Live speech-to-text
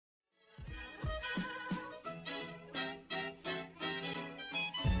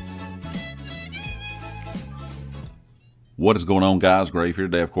What is going on, guys? Grave here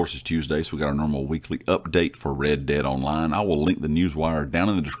today. Of course, it's Tuesday, so we got our normal weekly update for Red Dead Online. I will link the newswire down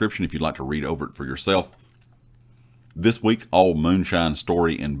in the description if you'd like to read over it for yourself. This week, all Moonshine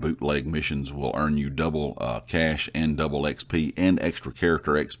story and bootleg missions will earn you double cash and double XP and extra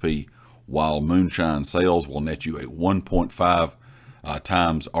character XP, while Moonshine sales will net you a 1.5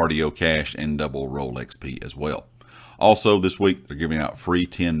 times RDO cash and double roll XP as well. Also, this week, they're giving out free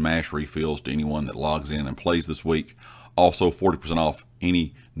 10 MASH refills to anyone that logs in and plays this week. Also, 40% off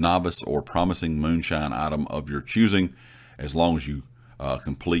any novice or promising Moonshine item of your choosing, as long as you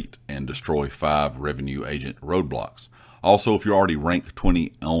complete and destroy 5 revenue agent roadblocks. Also, if you're already ranked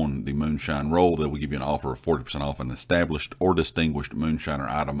 20 on the Moonshine roll, they will give you an offer of 40% off an established or distinguished Moonshiner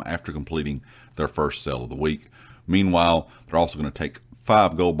item after completing their first sale of the week. Meanwhile, they're also going to take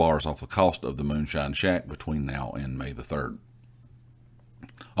 5 gold bars off the cost of the Moonshine Shack between now and May the 3rd.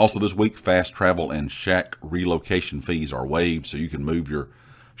 Also this week, fast travel and shack relocation fees are waived, so you can move your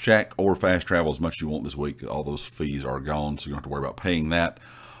shack or fast travel as much as you want this week. All those fees are gone, so you don't have to worry about paying that.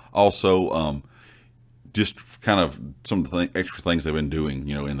 Also, just kind of some of the extra things they've been doing,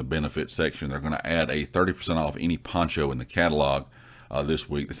 in the benefits section, they're going to add a 30% off any poncho in the catalog this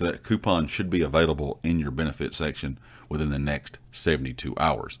week. So that coupon should be available in your benefit section within the next 72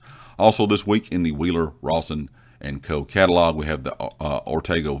 hours. Also this week in the Wheeler, Rawson & Co. catalog, we have the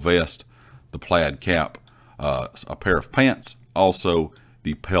Ortego vest, the plaid cap, a pair of pants, also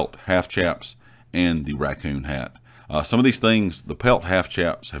the pelt half chaps, and the raccoon hat. Some of these things, the pelt half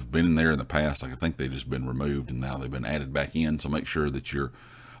chaps, have been in there in the past. I think they've just been removed and now they've been added back in, so make sure that you're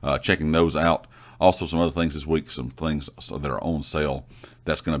checking those out. Also, some other things this week, some things that are on sale.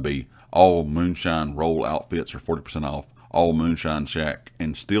 That's going to be all Moonshine roll outfits are 40% off. All Moonshine Shack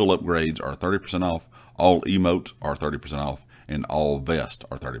and steel upgrades are 30% off. All emotes are 30% off. And all vests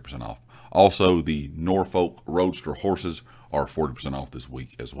are 30% off. Also, the Norfolk Roadster horses are 40% off this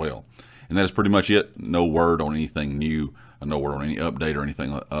week as well. And that is pretty much it. No word on anything new. No word on any update or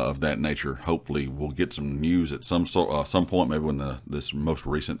anything of that nature. Hopefully, we'll get some news at some point, maybe when this most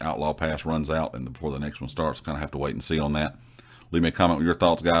recent Outlaw Pass runs out and before the next one starts. Kind of have to wait and see on that. Leave me a comment with your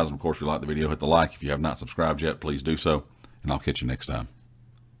thoughts, guys. And of course, if you like the video, hit the like. If you have not subscribed yet, please do so. And I'll catch you next time.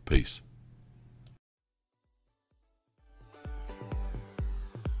 Peace.